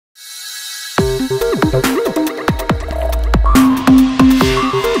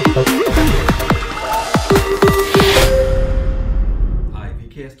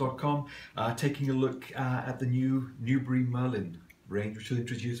Gearbox.com, taking a look at the new Newbery Merlin range, which was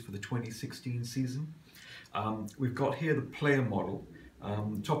introduced for the 2016 season. We've got here the player model.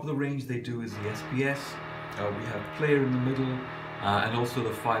 Top of the range they do is the SPS. We have player in the middle and also the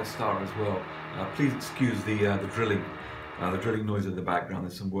 5-star as well. Please excuse the drilling. The drilling noise in the background.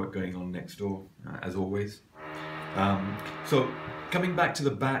 There's some work going on next door, as always. So coming back to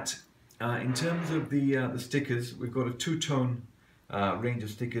the bat, in terms of the stickers, we've got a two-tone range of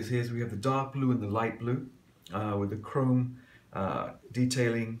stickers here. So we have the dark blue and the light blue with the chrome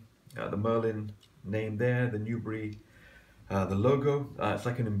detailing, the Merlin name there, the Newbery, the logo. It's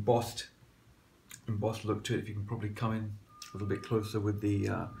like an embossed look to it. If you can probably come in a little bit closer with the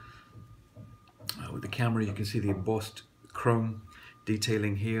camera, you can see the embossed chrome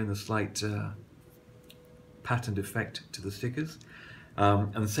detailing here and the slight patterned effect to the stickers.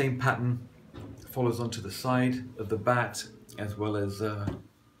 And the same pattern follows onto the side of the bat as well as the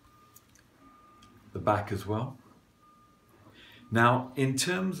back as well. Now, in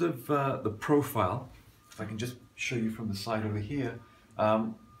terms of the profile, if I can just show you from the side over here,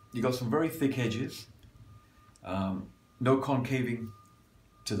 you've got some very thick edges, no concaving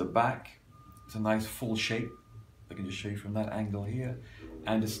to the back. It's a nice full shape. I can just show you from that angle here,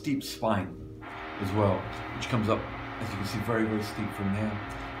 and a steep spine as well, which comes up, as you can see, very, very steep from there,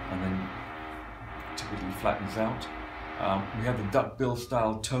 and then typically flattens out. We have the duckbill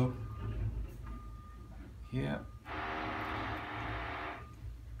style toe here.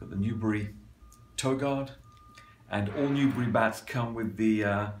 Got the Newbery toe guard, and all Newbery bats come with the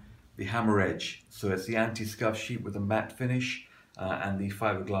hammer edge. So it's the anti-scuff sheet with a matte finish and the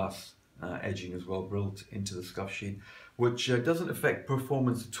fiberglass edging as well built into the scuff sheet, which doesn't affect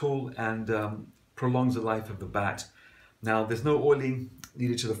performance at all and prolongs the life of the bat. Now, there's no oiling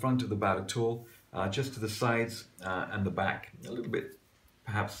needed to the front of the bat at all, just to the sides and the back, a little bit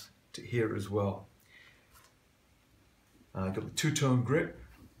perhaps to here as well. Got the two-tone grip.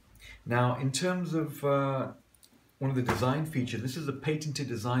 Now, in terms of one of the design features, this is a patented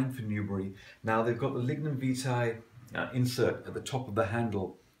design for Newbery. Now, they've got the Lignum Vitae insert at the top of the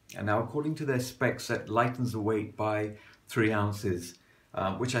handle. And now, according to their specs, that lightens the weight by 3 ounces,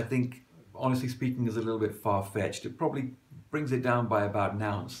 which I think, honestly speaking, is a little bit far-fetched. It probably brings it down by about 1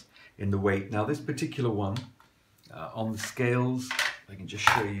 ounce in the weight. Now, this particular one, on the scales, I can just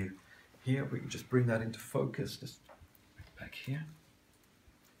show you here. We can just bring that into focus, just back here.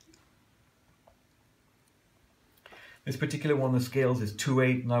 This particular one, the scales is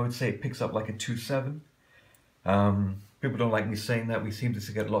 2.8, and I would say it picks up like a 2.7. People don't like me saying that. We seem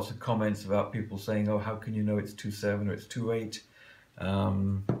to get lots of comments about people saying, oh, how can you know it's 2.7 or it's 2.8?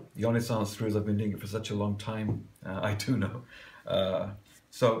 The honest answer is I've been doing it for such a long time, I do know.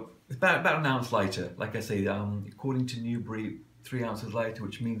 So it's about 1 ounce lighter. Like I say, according to Newbery, 3 ounces lighter,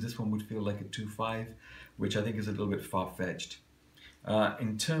 which means this one would feel like a 2.5, which I think is a little bit far-fetched.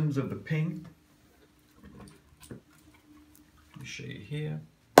 In terms of the ping, let me show you here.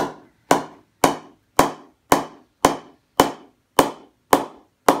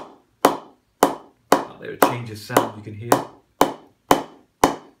 There, it changes sound, you can hear.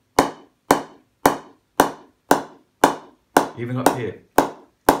 Even up here,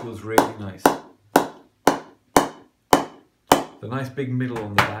 it feels really nice. The nice big middle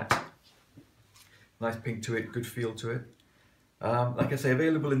on the bat. Nice ping to it, good feel to it. Like I say,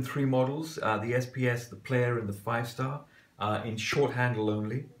 available in 3 models, the SPS, the player and the 5-star, in short handle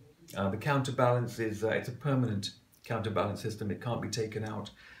only. The counterbalance is, it's a permanent counterbalance system, it can't be taken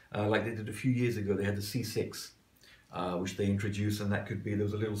out. Like they did a few years ago, they had the C6, which they introduced, and that could be, there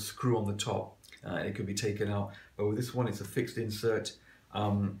was a little screw on the top, it could be taken out. But with this one, it's a fixed insert.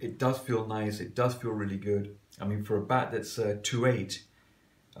 It does feel nice, it does feel really good. I mean, for a bat that's 2.8,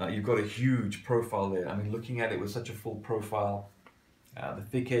 you've got a huge profile there. I mean, looking at it with such a full profile, the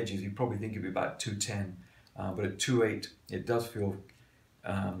thick edges, you probably think it'd be about 2.10, but at 2.8, it does feel,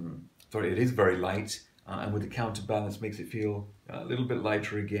 it is very light. And with the counterbalance makes it feel a little bit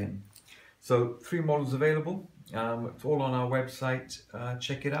lighter again. So 3 models available. It's all on our website.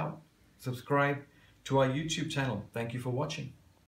 Check it out. Subscribe to our YouTube channel. Thank you for watching.